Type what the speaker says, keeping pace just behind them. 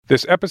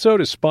This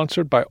episode is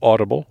sponsored by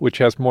Audible, which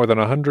has more than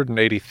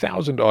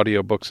 180,000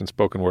 audiobooks and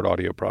spoken word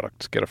audio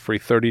products. Get a free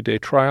 30-day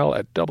trial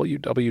at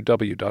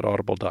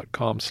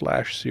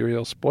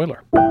www.audible.com/serialspoiler.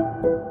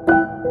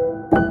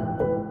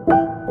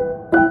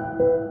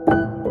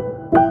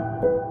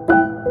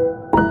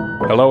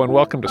 Hello and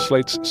welcome to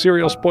Slate's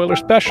Serial Spoiler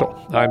Special.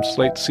 I'm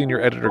Slate's senior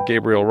editor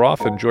Gabriel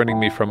Roth, and joining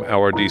me from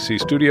our D.C.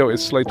 studio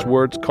is Slate's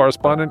Words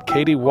correspondent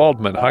Katie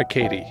Waldman. Hi,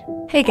 Katie.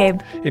 Hey, Gabe.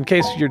 In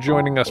case you're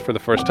joining us for the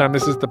first time,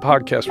 this is the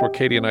podcast where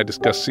Katie and I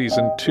discuss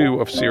Season 2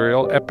 of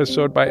Serial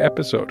episode by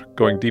episode,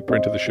 going deeper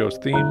into the show's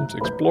themes,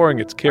 exploring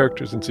its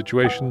characters and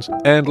situations,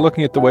 and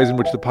looking at the ways in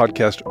which the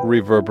podcast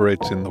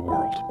reverberates in the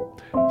world.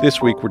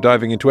 This week, we're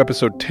diving into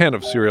episode 10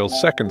 of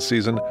Serial's second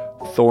season,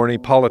 Thorny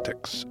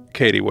Politics.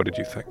 Katie, what did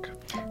you think?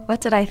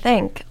 What did I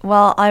think?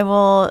 Well, I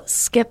will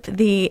skip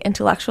the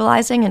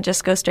intellectualizing and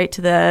just go straight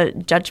to the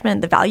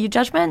judgment, the value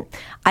judgment.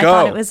 I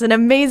thought it was an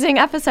amazing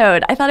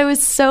episode. I thought it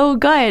was so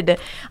good.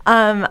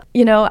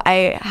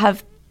 I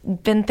have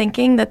been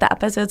thinking that the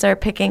episodes are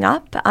picking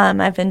up.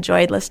 I've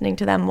enjoyed listening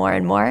to them more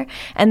and more.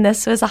 And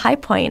this was a high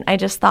point. I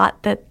just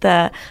thought that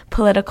the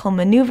political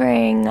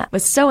maneuvering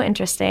was so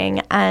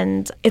interesting.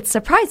 And it's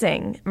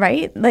surprising,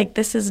 right? Like,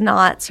 this is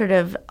not sort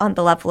of on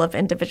the level of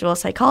individual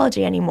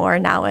psychology anymore.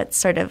 Now it's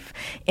sort of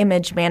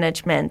image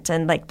management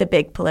and like the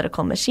big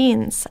political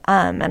machines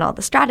and all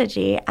the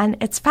strategy. And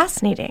it's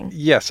fascinating.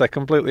 Yes, I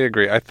completely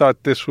agree. I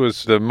thought this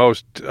was the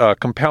most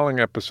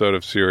compelling episode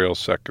of Serial's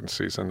second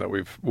season that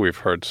we've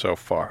heard so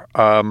far.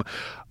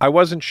 I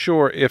wasn't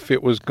sure if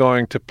it was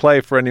going to play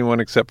for anyone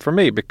except for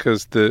me,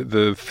 because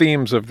the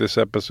themes of this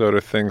episode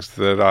are things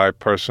that I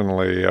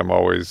personally am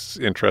always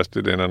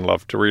interested in and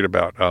love to read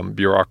about.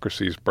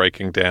 Bureaucracies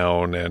breaking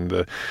down and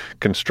the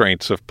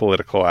constraints of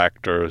political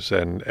actors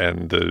and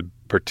the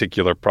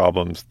particular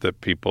problems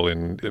that people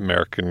in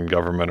American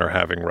government are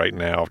having right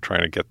now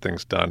trying to get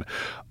things done.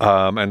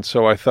 And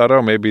so I thought,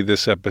 maybe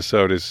this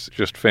episode is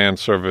just fan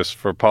service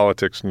for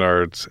politics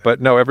nerds. But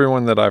no,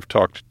 everyone that I've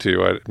talked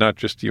to, not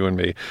just you and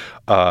me,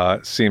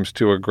 seems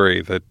to agree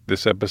that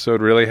this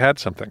episode really had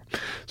something.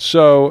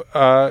 So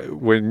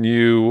when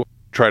you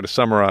try to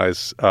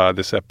summarize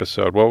this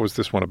episode, what was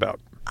this one about?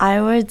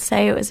 I would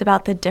say it was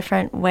about the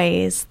different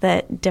ways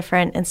that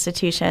different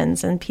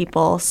institutions and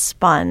people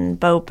spun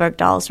Bowe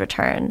Bergdahl's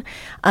return.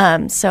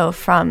 So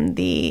from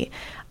the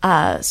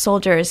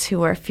soldiers who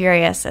were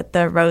furious at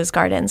the Rose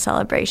Garden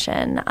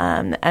celebration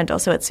and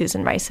also at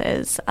Susan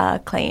Rice's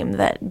claim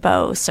that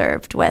Bowe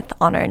served with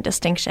honor and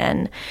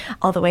distinction,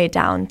 all the way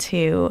down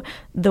to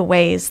the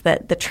ways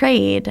that the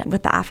trade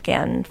with the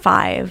Afghan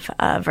Five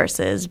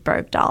versus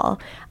Bergdahl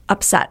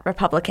upset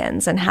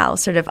Republicans and how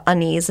sort of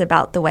unease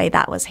about the way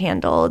that was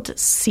handled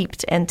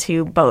seeped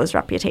into Bowe's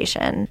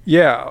reputation.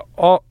 Yeah,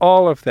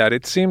 all of that.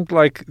 It seemed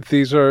like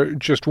these are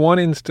just one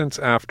instance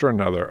after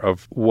another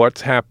of what's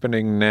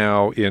happening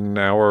now in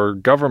our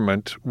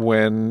government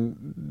when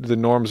the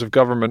norms of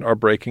government are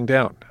breaking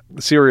down.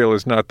 Serial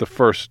is not the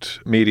first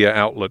media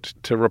outlet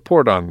to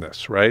report on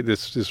this, right?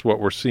 This is what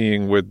we're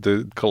seeing with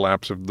the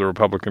collapse of the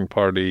Republican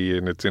Party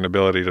and its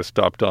inability to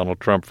stop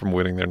Donald Trump from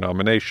winning their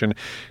nomination.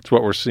 It's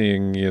what we're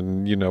seeing in,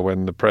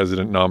 when the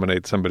president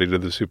nominates somebody to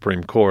the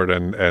Supreme Court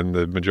and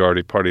the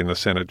majority party in the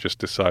Senate just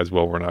decides,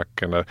 well, we're not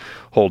going to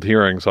hold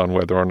hearings on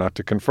whether or not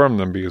to confirm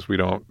them because we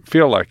don't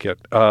feel like it.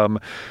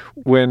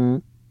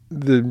 When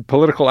the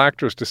political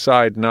actors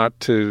decide not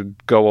to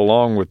go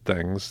along with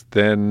things,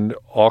 then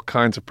all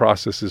kinds of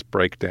processes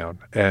break down.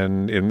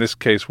 And in this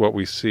case, what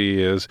we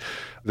see is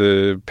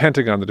the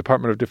Pentagon, the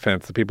Department of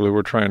Defense, the people who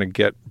were trying to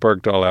get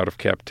Bergdahl out of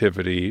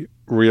captivity,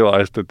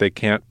 realized that they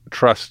can't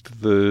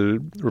trust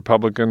the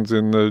Republicans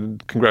in the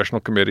congressional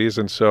committees,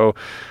 and so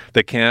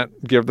they can't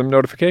give them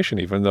notification,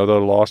 even though the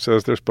law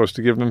says they're supposed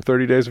to give them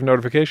 30 days of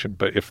notification.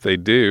 But if they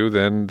do,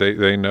 then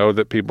they know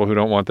that people who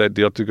don't want that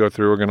deal to go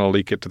through are going to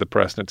leak it to the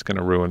press, and it's going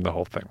to ruin the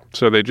whole thing.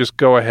 So they just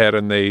go ahead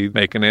and they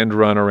make an end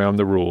run around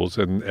the rules,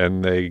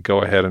 and they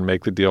go ahead and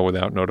make the deal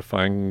without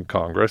notifying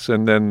Congress,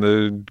 and then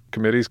the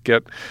committees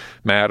get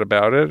mad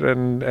about it,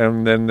 and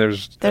then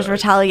there's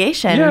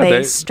retaliation.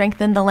 They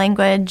strengthen the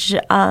language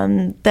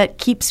that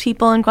keeps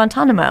people in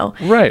Guantanamo.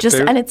 Right.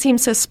 And it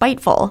seems so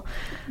spiteful.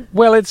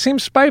 Well, it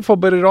seems spiteful,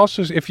 but it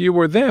also, if you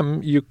were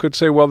them, you could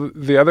say, well,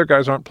 the other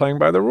guys aren't playing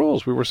by the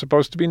rules. We were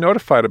supposed to be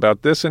notified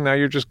about this, and now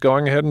you're just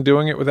going ahead and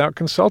doing it without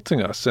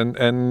consulting us.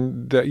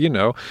 And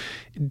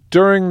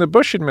during the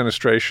Bush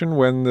administration,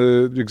 when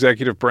the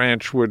executive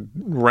branch would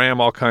ram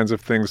all kinds of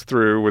things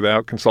through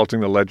without consulting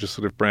the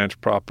legislative branch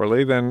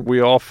properly, then we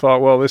all thought,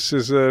 well, this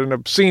is an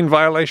obscene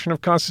violation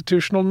of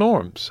constitutional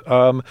norms.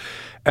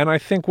 And I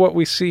think what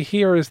we see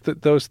here is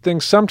that those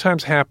things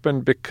sometimes happen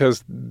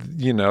because,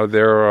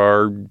 there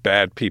are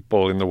bad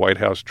people in the White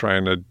House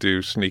trying to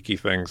do sneaky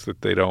things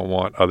that they don't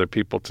want other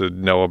people to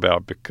know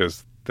about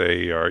because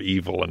they are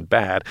evil and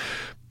bad.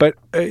 But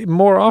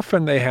more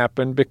often they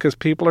happen because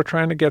people are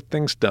trying to get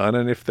things done.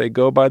 And if they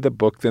go by the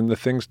book, then the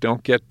things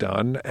don't get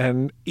done.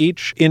 And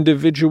each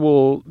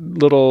individual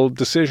little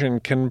decision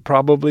can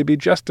probably be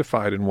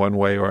justified in one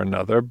way or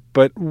another.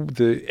 But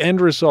the end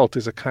result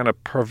is a kind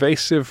of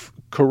pervasive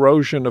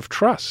corrosion of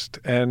trust.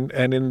 And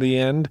in the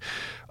end,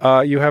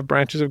 you have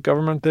branches of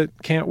government that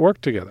can't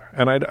work together.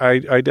 And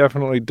I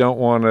definitely don't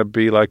want to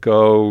be like,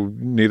 oh,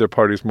 neither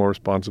party is more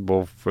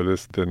responsible for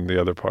this than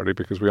the other party,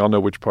 because we all know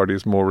which party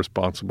is more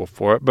responsible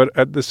for it. But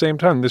at the same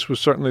time, this was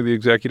certainly the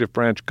executive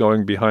branch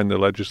going behind the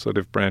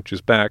legislative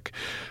branch's back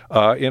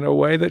in a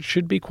way that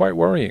should be quite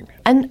worrying.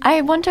 And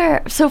I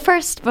wonder, so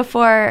first,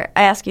 before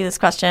I ask you this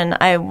question,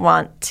 I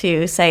want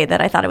to say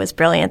that I thought it was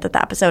brilliant that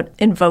the episode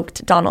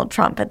invoked Donald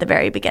Trump at the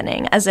very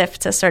beginning, as if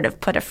to sort of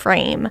put a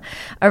frame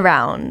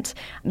around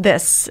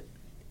this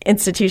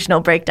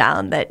institutional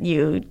breakdown that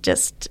you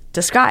just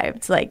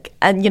described.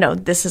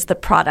 And this is the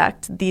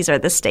product. These are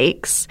the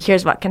stakes.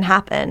 Here's what can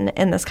happen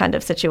in this kind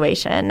of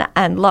situation.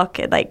 And look,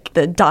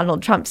 the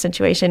Donald Trump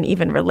situation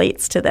even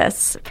relates to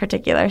this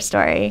particular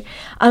story.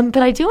 But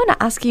I do want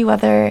to ask you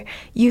whether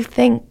you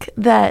think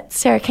that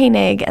Sarah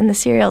Koenig and the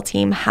Serial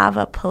team have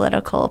a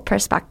political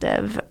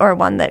perspective, or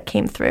one that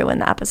came through in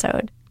the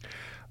episode.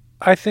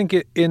 I think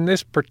in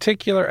this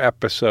particular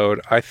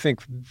episode, I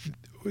think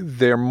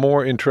they're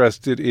more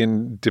interested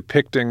in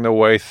depicting the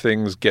way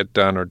things get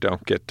done or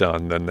don't get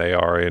done than they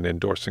are in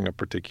endorsing a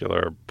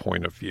particular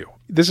point of view.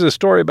 This is a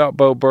story about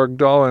Bowe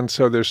Bergdahl, and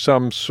so there's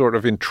some sort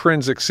of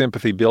intrinsic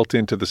sympathy built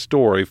into the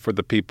story for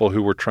the people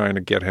who were trying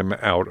to get him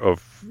out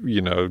of,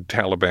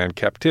 Taliban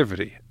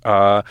captivity.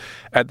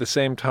 At the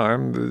same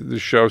time, the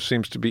show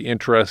seems to be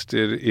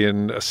interested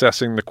in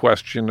assessing the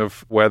question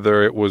of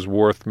whether it was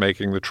worth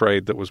making the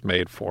trade that was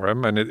made for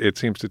him. And it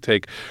seems to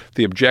take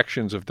the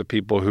objections of the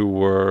people who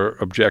were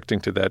objecting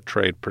to that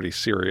trade pretty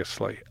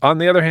seriously. On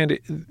the other hand,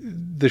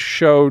 the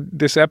show,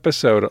 this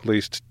episode at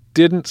least,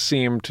 didn't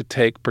seem to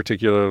take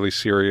particularly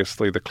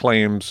seriously the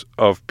claims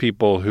of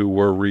people who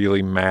were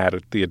really mad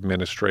at the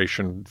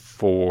administration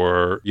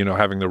for,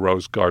 having the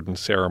Rose Garden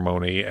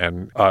ceremony,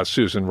 and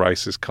Susan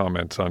Rice's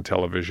comments on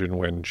television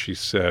when she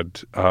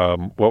said,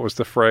 what was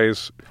the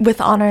phrase?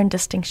 With honor and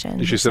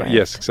distinction. She said,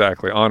 yes,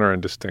 exactly, honor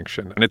and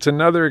distinction. And it's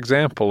another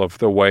example of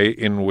the way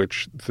in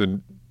which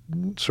the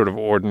sort of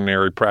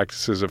ordinary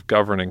practices of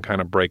governing kind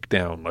of break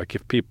down. Like,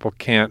 if people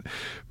can't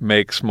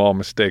make small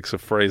mistakes of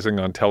phrasing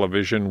on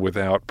television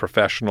without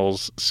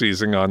professionals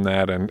seizing on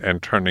that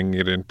and turning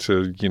it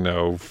into,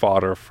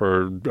 fodder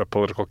for a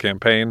political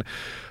campaign,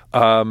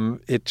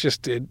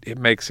 it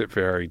makes it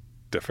very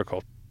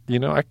difficult.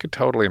 I could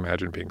totally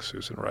imagine being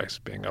Susan Rice,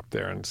 being up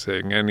there and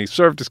saying, and he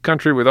served his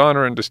country with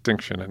honor and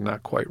distinction, and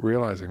not quite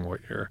realizing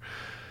what you're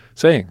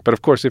saying. But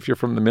of course, if you're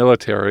from the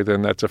military,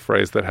 then that's a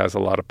phrase that has a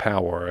lot of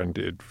power, and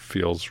it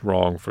feels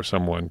wrong for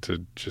someone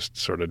to just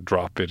sort of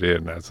drop it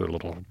in as a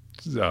little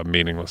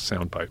meaningless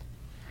soundbite.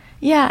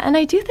 Yeah, and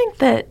I do think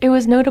that it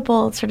was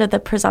notable, sort of the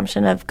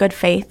presumption of good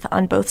faith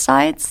on both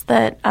sides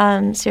that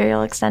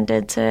Serial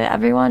extended to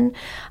everyone.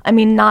 I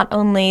mean, not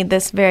only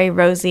this very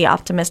rosy,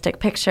 optimistic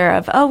picture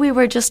of, we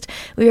were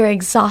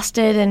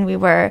exhausted and we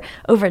were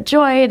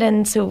overjoyed,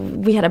 and so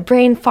we had a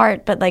brain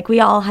fart, but we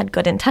all had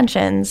good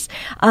intentions.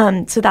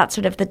 So that's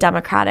sort of the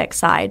Democratic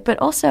side. But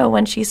also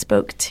when she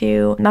spoke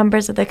to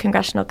members of the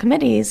congressional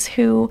committees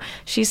who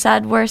she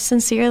said were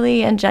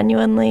sincerely and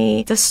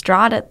genuinely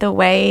distraught at the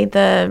way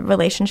the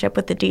relationship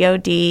with the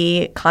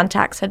DOD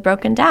contacts had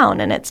broken down.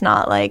 And it's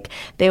not like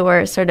they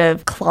were sort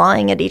of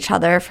clawing at each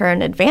other for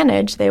an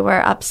advantage. They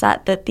were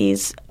upset that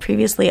these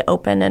previously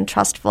open and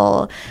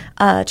trustful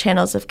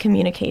channels of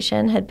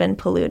communication had been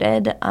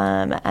polluted,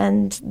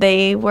 and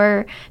they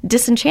were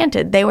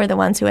disenchanted. They were the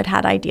ones who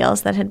had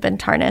ideals that had been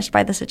tarnished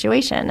by the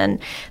situation. And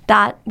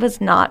that was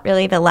not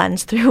really the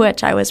lens through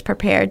which I was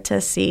prepared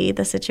to see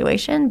the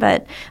situation.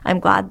 But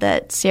I'm glad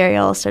that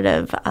Serial sort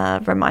of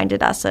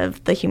reminded us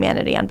of the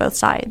humanity on both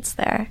sides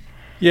there.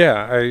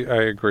 Yeah,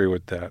 I agree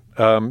with that.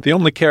 The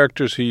only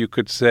characters who you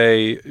could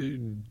say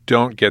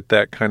don't get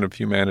that kind of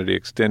humanity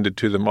extended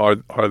to them are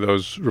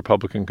those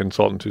Republican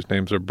consultants whose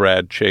names are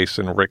Brad Chase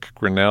and Rick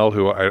Grinnell,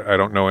 who I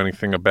don't know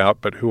anything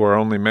about, but who are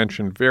only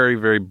mentioned very,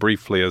 very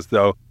briefly, as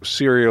though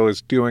Serial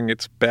is doing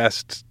its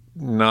best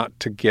not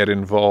to get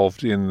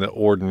involved in the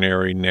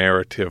ordinary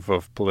narrative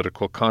of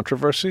political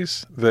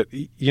controversies. That,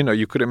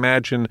 you could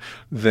imagine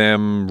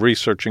them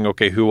researching,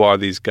 okay, who are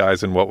these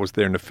guys and what was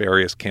their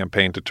nefarious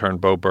campaign to turn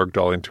Bowe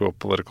Bergdahl into a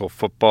political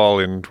football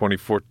in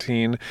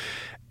 2014.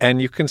 And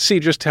you can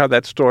see just how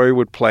that story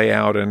would play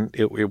out, and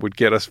it would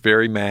get us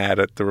very mad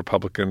at the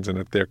Republicans and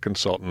at their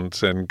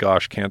consultants, and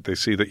gosh, can't they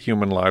see that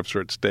human lives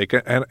are at stake?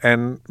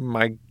 And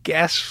my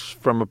guess,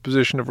 from a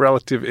position of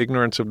relative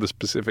ignorance of the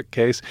specific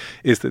case,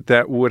 is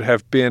that would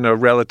have been a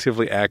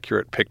relatively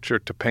accurate picture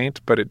to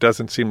paint, but it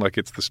doesn't seem like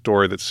it's the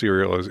story that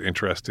Serial is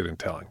interested in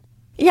telling.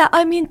 Yeah,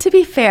 I mean, to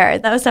be fair,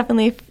 that was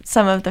definitely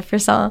some of the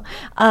frisson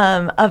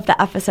of the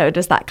episode,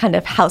 was that kind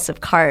of House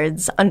of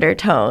Cards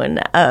undertone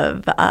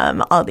of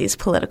all these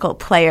political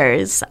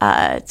players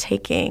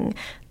taking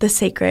the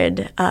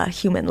sacred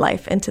human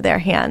life into their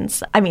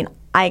hands. I mean,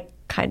 I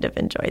kind of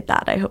enjoyed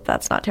that. I hope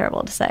that's not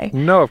terrible to say.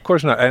 No, of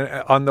course not.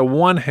 And on the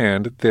one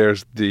hand,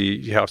 there's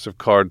the House of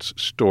Cards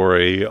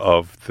story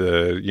of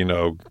the,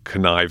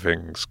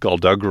 conniving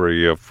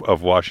skullduggery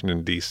of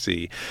Washington,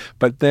 D.C.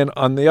 But then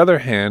on the other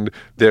hand,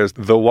 there's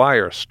the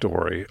Wire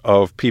story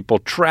of people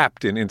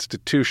trapped in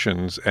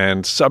institutions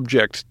and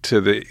subject to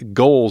the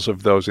goals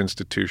of those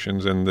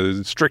institutions and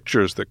the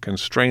strictures that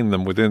constrain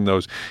them within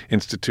those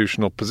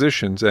institutional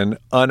positions and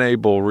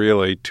unable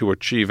really to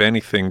achieve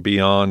anything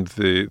beyond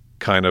the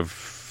kind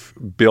of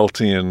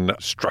built-in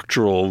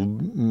structural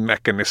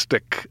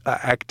mechanistic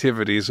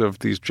activities of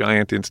these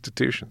giant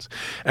institutions.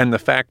 And the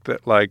fact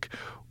that,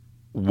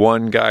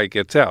 one guy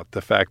gets out,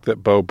 the fact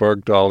that Bo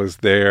Bergdahl is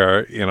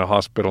there in a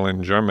hospital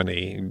in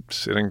Germany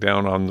sitting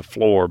down on the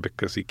floor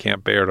because he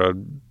can't bear to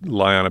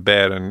lie on a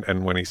bed,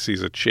 and when he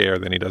sees a chair,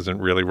 then he doesn't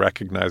really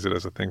recognize it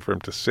as a thing for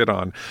him to sit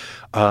on.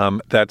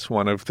 That's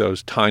one of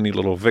those tiny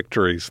little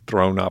victories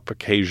thrown up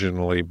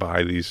occasionally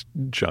by these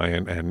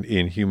giant and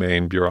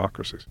inhumane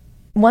bureaucracies.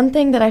 One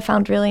thing that I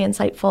found really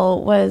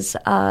insightful was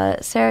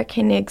Sarah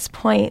Koenig's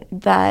point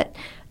that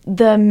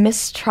the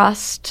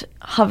mistrust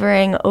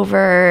hovering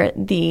over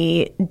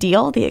the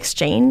deal, the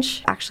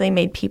exchange, actually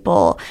made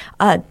people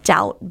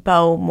doubt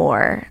Bo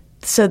more.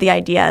 So the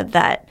idea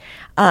that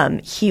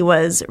he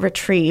was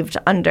retrieved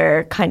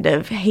under kind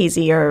of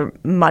hazy or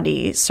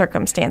muddy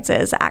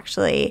circumstances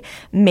actually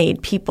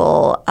made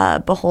people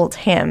behold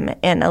him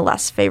in a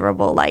less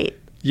favorable light.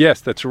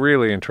 Yes, that's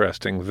really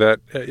interesting. That,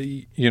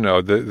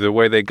 the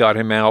way they got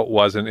him out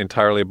wasn't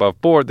entirely above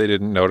board. They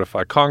didn't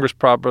notify Congress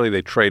properly.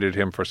 They traded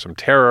him for some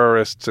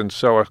terrorists. And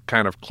so a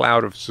kind of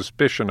cloud of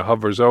suspicion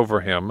hovers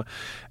over him.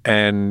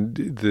 And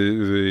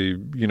the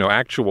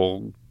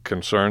actual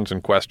concerns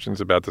and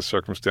questions about the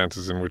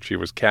circumstances in which he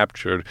was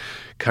captured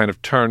kind of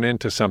turn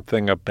into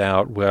something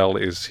about, well,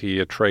 is he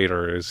a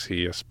traitor? Is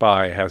he a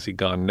spy? Has he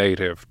gone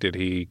native? Did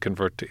he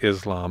convert to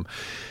Islam?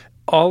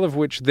 All of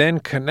which then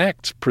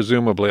connects,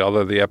 presumably,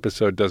 although the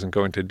episode doesn't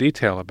go into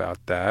detail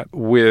about that,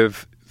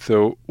 with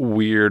the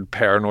weird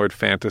paranoid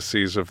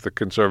fantasies of the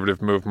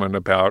conservative movement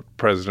about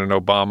President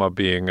Obama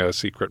being a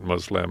secret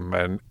Muslim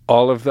and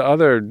all of the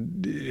other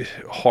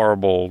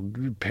horrible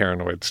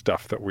paranoid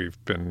stuff that we've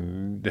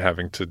been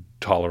having to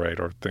tolerate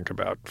or think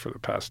about for the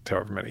past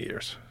however many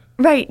years.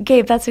 Right,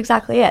 Gabe, that's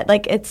exactly it.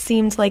 It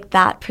seemed like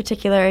that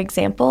particular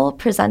example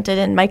presented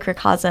in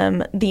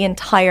microcosm the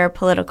entire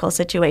political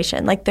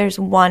situation. There's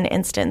one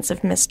instance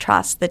of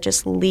mistrust that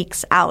just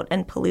leaks out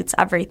and pollutes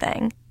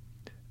everything.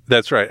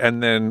 That's right.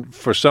 And then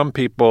for some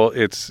people,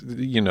 it's,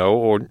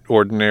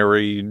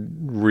 ordinary,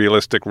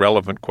 realistic,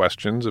 relevant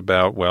questions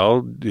about,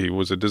 well, he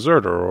was a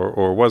deserter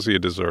or was he a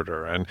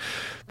deserter? And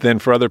then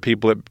for other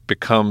people, it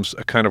becomes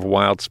a kind of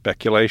wild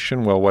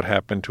speculation. Well, what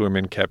happened to him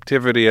in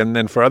captivity? And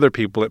then for other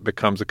people, it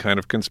becomes a kind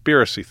of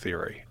conspiracy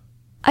theory.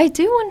 I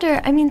do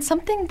wonder,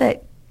 something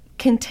that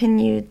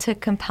continued to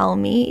compel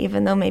me,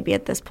 even though maybe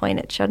at this point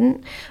it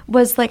shouldn't,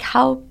 was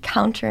how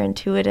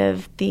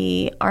counterintuitive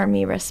the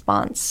Army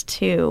response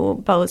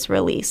to Bo's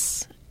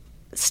release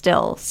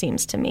still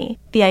seems to me.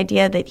 The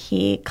idea that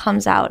he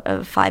comes out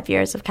of 5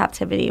 years of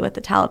captivity with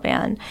the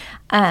Taliban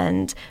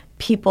and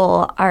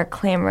people are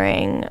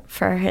clamoring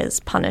for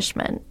his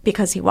punishment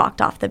because he walked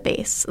off the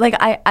base.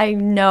 I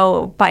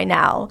know by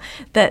now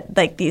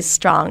that these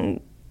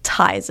strong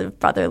ties of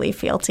brotherly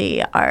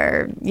fealty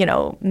are,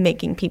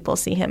 making people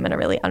see him in a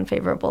really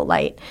unfavorable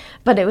light.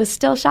 But it was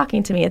still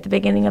shocking to me at the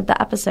beginning of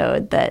the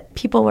episode that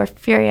people were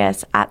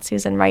furious at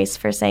Susan Rice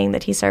for saying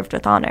that he served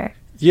with honor.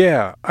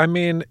 Yeah,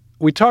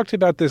 we talked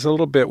about this a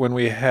little bit when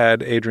we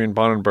had Adrian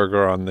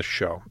Bonenberger on the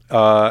show.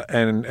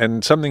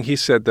 And something he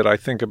said that I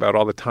think about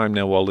all the time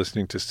now while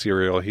listening to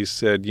Serial, he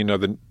said,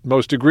 the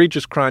most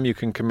egregious crime you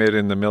can commit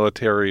in the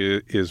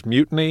military is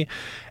mutiny,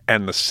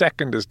 and the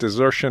second is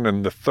desertion,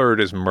 and the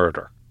third is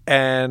murder.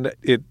 And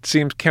it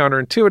seems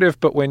counterintuitive,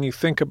 but when you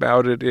think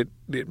about it,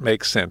 it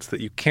makes sense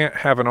that you can't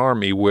have an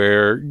army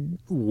where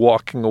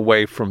walking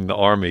away from the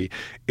army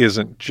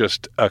isn't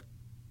just a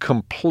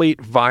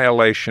complete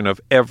violation of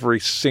every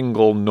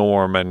single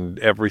norm and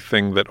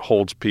everything that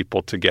holds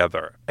people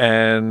together.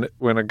 And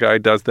when a guy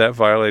does that,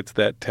 violates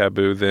that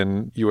taboo,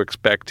 then you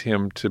expect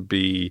him to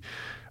be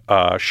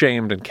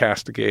shamed and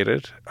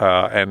castigated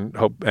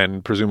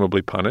and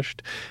presumably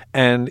punished.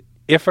 And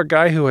if a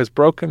guy who has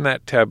broken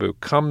that taboo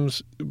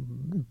comes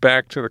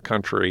back to the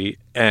country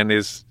and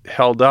is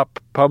held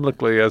up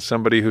publicly as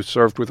somebody who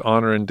served with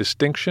honor and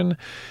distinction,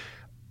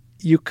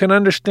 you can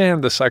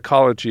understand the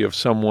psychology of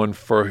someone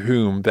for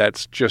whom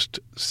that's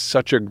just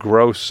such a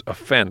gross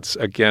offense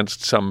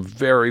against some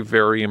very,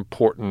 very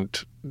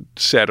important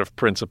set of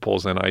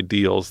principles and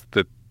ideals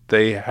that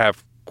they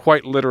have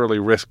quite literally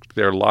risked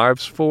their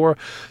lives for.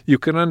 You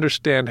can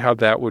understand how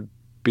that would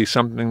be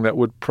something that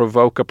would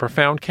provoke a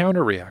profound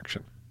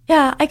counter-reaction.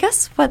 Yeah, I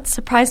guess what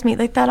surprised me,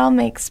 like that all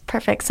makes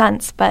perfect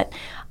sense, but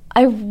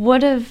I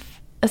would have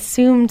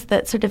assumed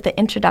that sort of the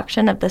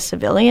introduction of the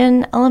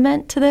civilian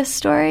element to this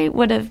story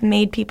would have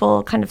made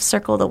people kind of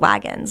circle the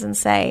wagons and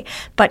say,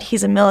 but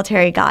he's a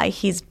military guy,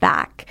 he's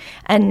back,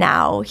 and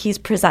now he's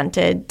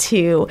presented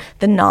to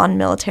the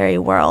non-military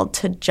world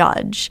to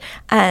judge.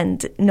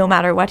 And no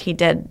matter what he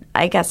did,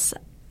 I guess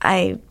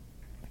I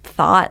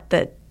thought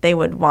that they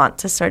would want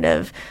to sort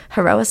of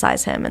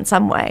heroicize him in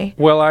some way.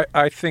 Well,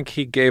 I think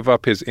he gave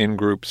up his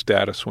in-group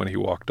status when he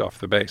walked off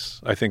the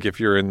base. I think if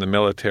you're in the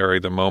military,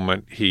 the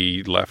moment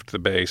he left the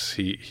base,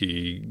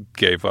 he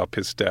gave up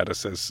his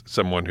status as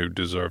someone who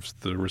deserves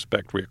the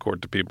respect we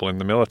accord to people in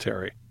the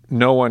military.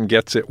 No one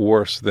gets it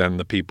worse than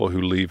the people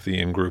who leave the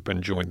in-group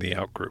and join the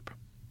out-group.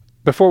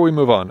 Before we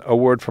move on, a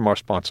word from our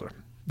sponsor.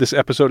 This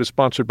episode is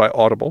sponsored by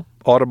Audible.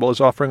 Audible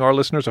is offering our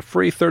listeners a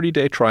free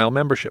 30-day trial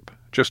membership.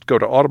 Just go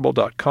to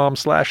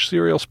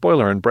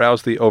audible.com/serialspoiler and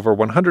browse the over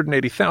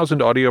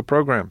 180,000 audio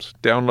programs.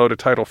 Download a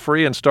title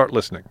free and start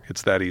listening.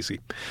 It's that easy.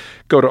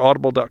 Go to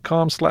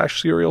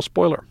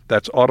audible.com/serialspoiler.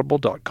 That's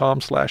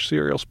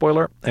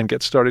audible.com/serialspoiler and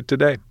get started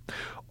today.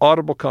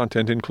 Audible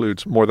content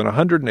includes more than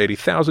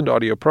 180,000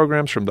 audio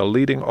programs from the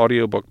leading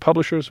audiobook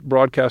publishers,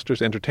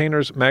 broadcasters,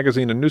 entertainers,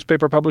 magazine and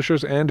newspaper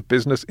publishers, and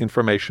business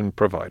information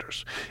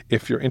providers.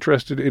 If you're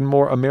interested in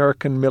more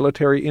American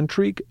military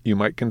intrigue, you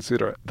might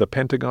consider The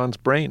Pentagon's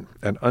Brain,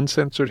 an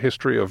uncensored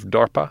history of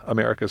DARPA,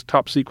 America's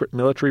top-secret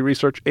military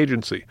research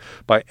agency,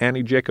 by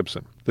Annie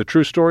Jacobson. The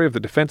true story of the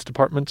Defense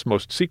Department's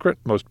most secret,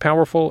 most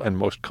powerful, and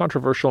most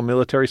controversial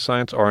military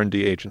science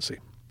R&D agency.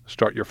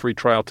 Start your free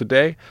trial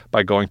today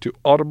by going to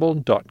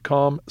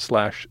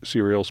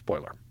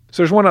audible.com/serialspoiler.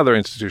 So there's one other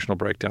institutional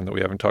breakdown that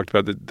we haven't talked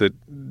about that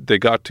they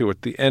got to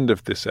at the end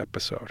of this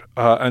episode,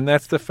 and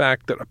that's the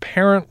fact that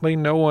apparently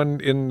no one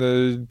in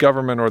the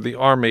government or the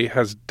army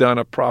has done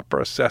a proper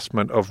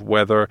assessment of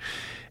whether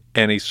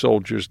any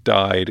soldiers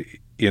died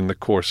in the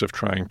course of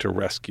trying to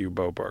rescue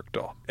Bowe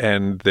Bergdahl.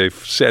 And they've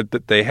said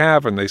that they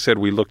have, and they said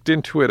we looked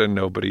into it and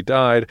nobody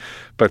died,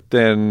 but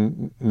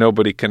then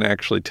nobody can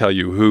actually tell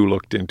you who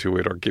looked into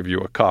it or give you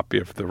a copy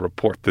of the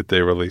report that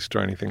they released or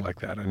anything like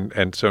that.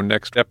 And so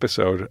next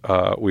episode,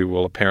 we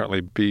will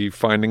apparently be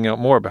finding out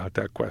more about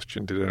that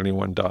question. Did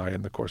anyone die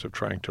in the course of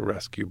trying to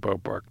rescue Bowe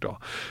Bergdahl?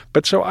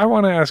 But so I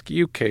want to ask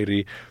you,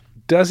 Katie,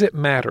 does it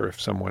matter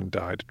if someone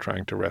died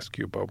trying to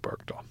rescue Bowe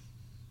Bergdahl?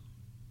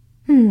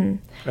 And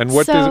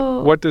what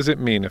does it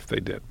mean if they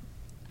did?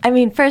 I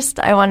mean, first,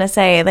 I want to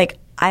say,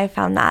 I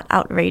found that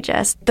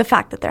outrageous. The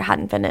fact that there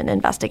hadn't been an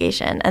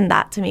investigation, and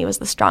that to me was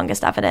the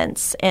strongest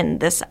evidence in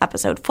this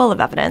episode, full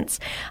of evidence,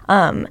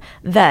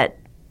 that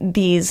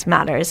these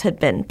matters had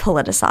been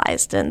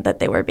politicized and that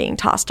they were being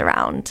tossed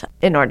around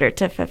in order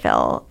to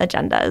fulfill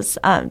agendas,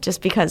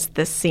 just because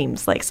this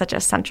seems like such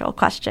a central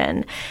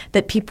question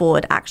that people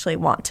would actually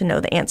want to know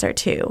the answer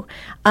to.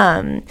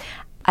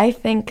 I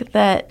think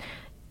that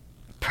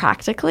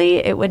practically,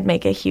 it would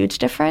make a huge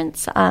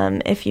difference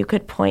if you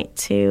could point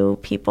to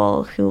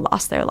people who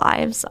lost their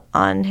lives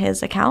on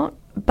his account.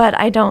 But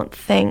I don't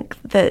think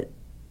that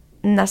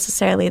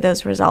necessarily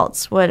those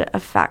results would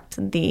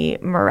affect the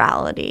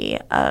morality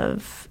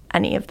of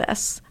any of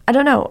this. I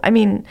don't know. I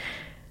mean,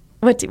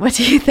 what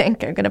do you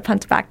think? I'm going to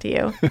punt back to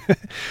you.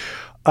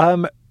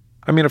 I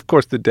mean, of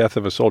course, the death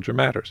of a soldier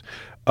matters.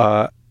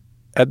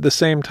 At the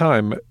same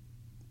time,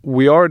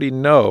 we already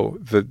know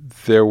that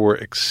there were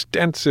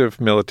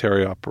extensive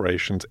military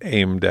operations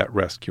aimed at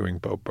rescuing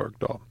Bowe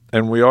Bergdahl.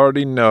 And we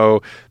already know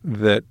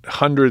that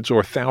hundreds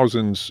or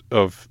thousands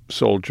of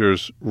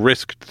soldiers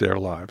risked their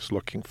lives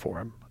looking for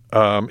him.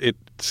 It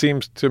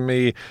seems to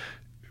me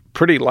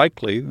pretty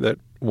likely that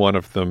one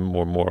of them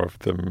or more of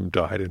them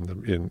died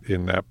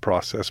in that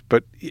process.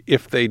 But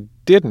if they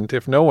didn't,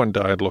 if no one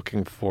died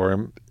looking for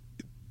him,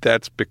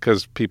 that's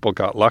because people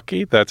got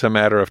lucky. That's a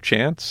matter of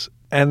chance.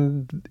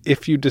 And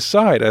if you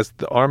decide, as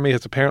the Army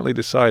has apparently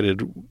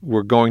decided,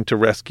 we're going to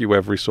rescue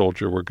every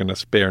soldier, we're going to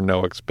spare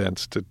no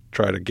expense to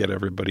try to get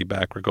everybody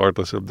back,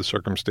 regardless of the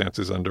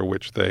circumstances under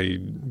which they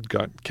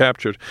got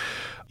captured,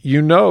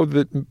 you know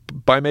that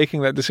by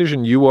making that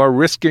decision, you are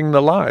risking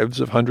the lives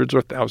of hundreds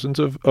or thousands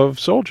of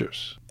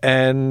soldiers.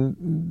 And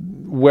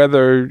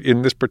whether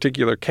in this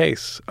particular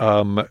case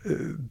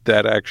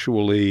that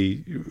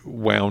actually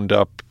wound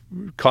up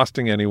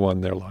costing anyone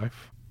their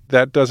life,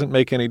 that doesn't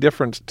make any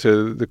difference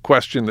to the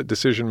question that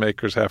decision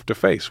makers have to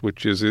face,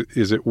 which is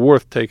it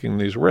worth taking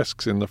these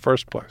risks in the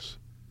first place?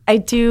 I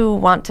do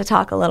want to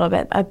talk a little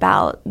bit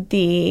about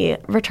the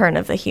return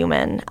of the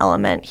human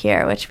element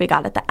here, which we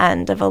got at the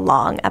end of a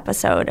long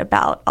episode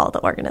about all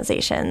the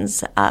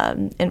organizations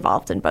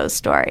involved in Bowe's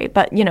story.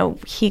 But,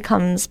 he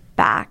comes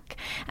back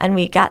and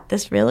we get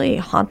this really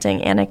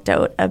haunting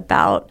anecdote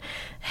about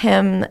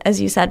him,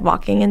 as you said,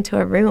 walking into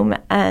a room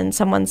and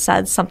someone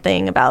said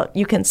something about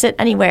you can sit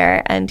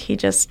anywhere, and he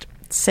just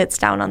sits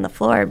down on the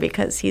floor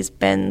because he's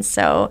been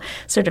so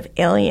sort of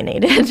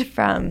alienated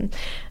from,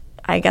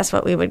 I guess,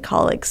 what we would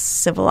call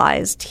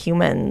civilized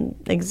human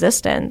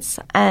existence.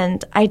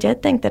 And I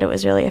did think that it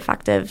was really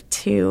effective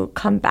to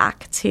come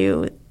back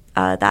to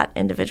that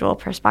individual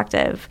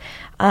perspective.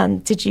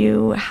 Did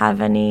you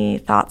have any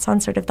thoughts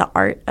on sort of the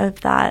art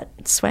of that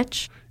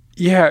switch?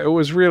 Yeah, it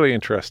was really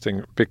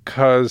interesting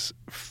because,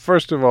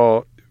 first of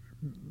all,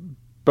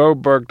 Bowe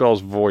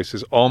Bergdahl's voice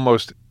is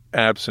almost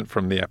absent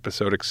from the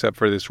episode, except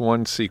for this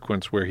one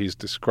sequence where he's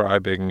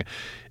describing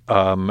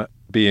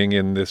being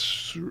in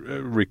this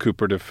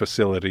recuperative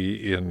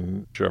facility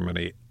in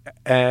Germany.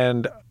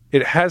 And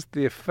it has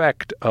the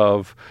effect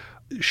of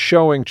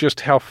showing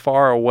just how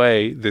far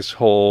away this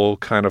whole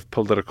kind of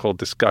political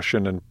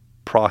discussion and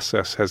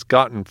process has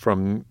gotten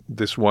from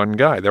this one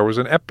guy. There was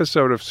an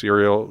episode of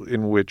Serial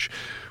in which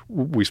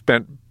we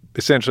spent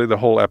essentially the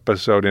whole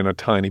episode in a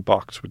tiny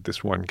box with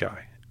this one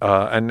guy.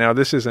 And now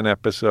this is an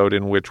episode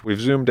in which we've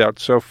zoomed out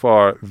so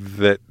far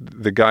that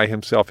the guy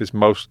himself is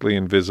mostly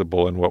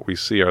invisible, and what we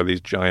see are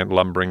these giant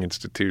lumbering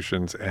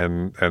institutions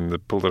and the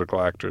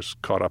political actors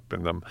caught up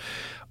in them.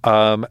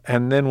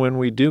 And then when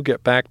we do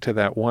get back to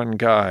that one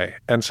guy,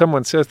 and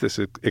someone says this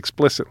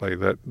explicitly,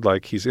 that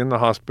like he's in the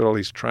hospital,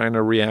 he's trying to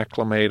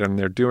reacclimate, and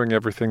they're doing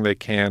everything they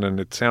can. And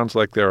it sounds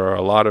like there are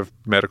a lot of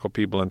medical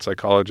people and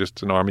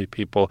psychologists and army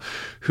people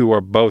who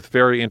are both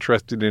very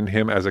interested in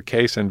him as a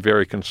case and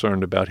very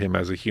concerned about him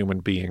as a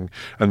human being.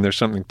 And there's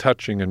something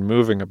touching and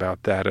moving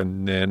about that.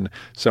 And then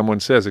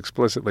someone says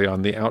explicitly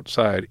on the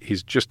outside,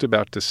 he's just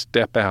about to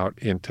step out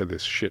into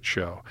this shit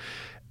show.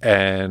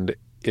 And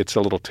it's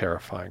a little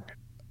terrifying.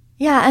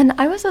 Yeah, and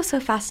I was also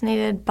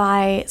fascinated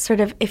by sort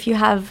of if you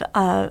have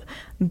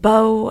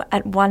Bowe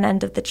at one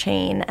end of the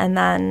chain and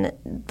then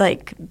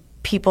like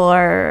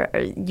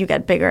you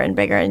get bigger and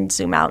bigger and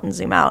zoom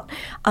out,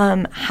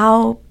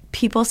 how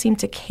people seem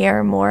to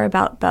care more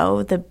about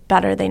Bowe the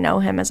better they know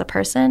him as a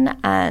person,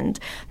 and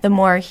the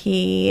more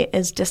he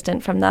is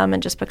distant from them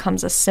and just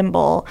becomes a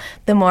symbol,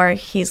 the more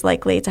he's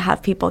likely to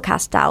have people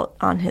cast doubt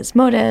on his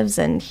motives,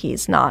 and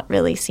he's not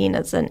really seen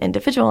as an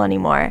individual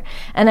anymore.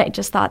 And I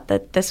just thought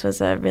that this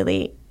was a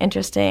really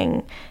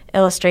interesting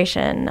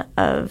illustration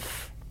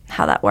of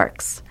how that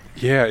works.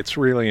 Yeah, it's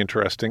really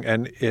interesting,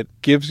 and it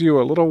gives you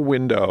a little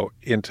window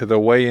into the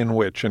way in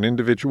which an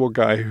individual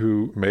guy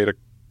who made a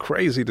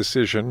crazy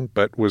decision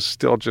but was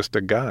still just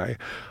a guy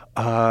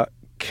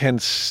can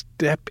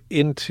step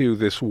into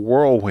this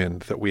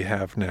whirlwind that we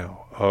have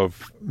now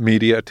of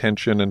media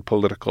attention and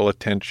political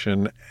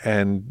attention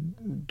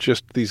and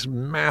just these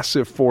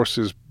massive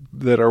forces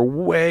that are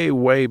way,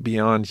 way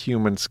beyond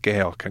human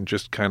scale can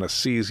just kind of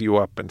seize you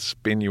up and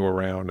spin you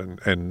around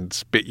and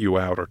spit you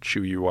out or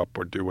chew you up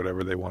or do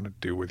whatever they want to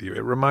do with you.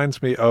 It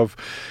reminds me of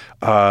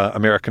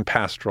American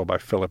Pastoral by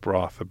Philip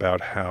Roth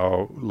about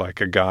how like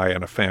a guy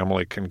and a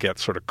family can get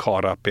sort of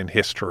caught up in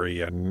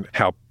history and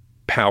how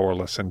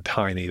powerless and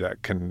tiny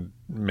that can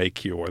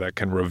make you or that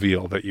can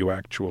reveal that you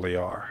actually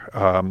are.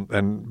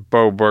 And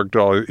Bowe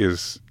Bergdahl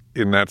is,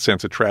 in that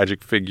sense, a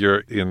tragic figure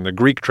in the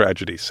Greek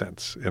tragedy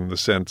sense, in the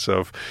sense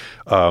of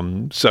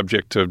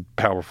subject to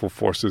powerful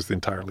forces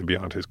entirely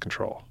beyond his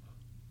control.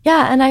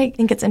 Yeah, and I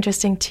think it's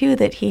interesting, too,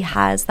 that he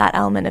has that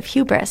element of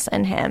hubris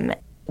in him.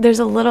 There's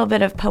a little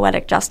bit of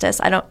poetic justice.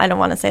 I don't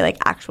want to say like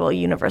actual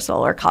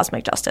universal or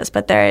cosmic justice,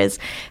 but there is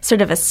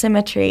sort of a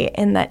symmetry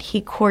in that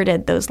he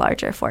courted those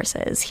larger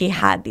forces. He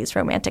had these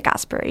romantic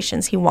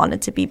aspirations. He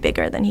wanted to be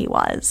bigger than he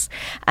was.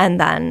 And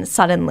then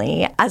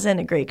suddenly, as in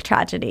a Greek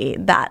tragedy,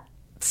 that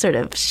sort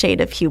of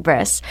shade of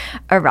hubris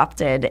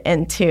erupted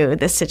into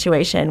this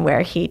situation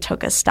where he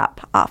took a step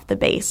off the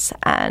base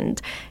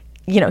and,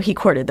 he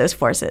courted those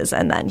forces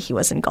and then he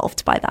was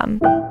engulfed by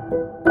them.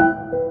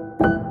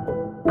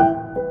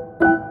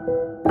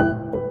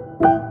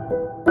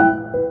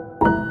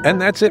 And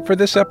that's it for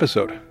this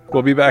episode.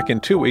 We'll be back in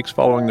 2 weeks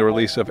following the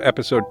release of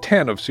episode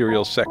 10 of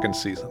Serial's second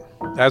season.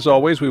 As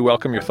always, we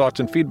welcome your thoughts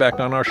and feedback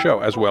on our show,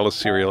 as well as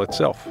Serial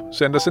itself.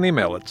 Send us an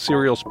email at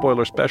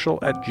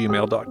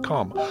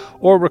serialspoilerspecial@gmail.com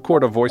or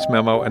record a voice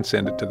memo and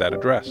send it to that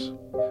address.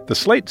 The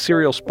Slate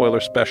Serial Spoiler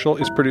Special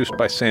is produced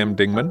by Sam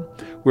Dingman.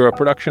 We're a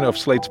production of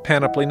Slate's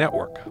Panoply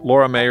Network.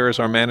 Laura Mayer is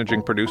our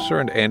managing producer,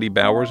 and Andy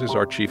Bowers is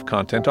our chief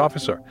content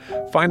officer.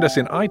 Find us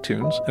in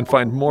iTunes and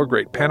find more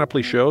great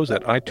Panoply shows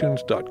at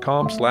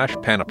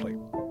itunes.com/panoply.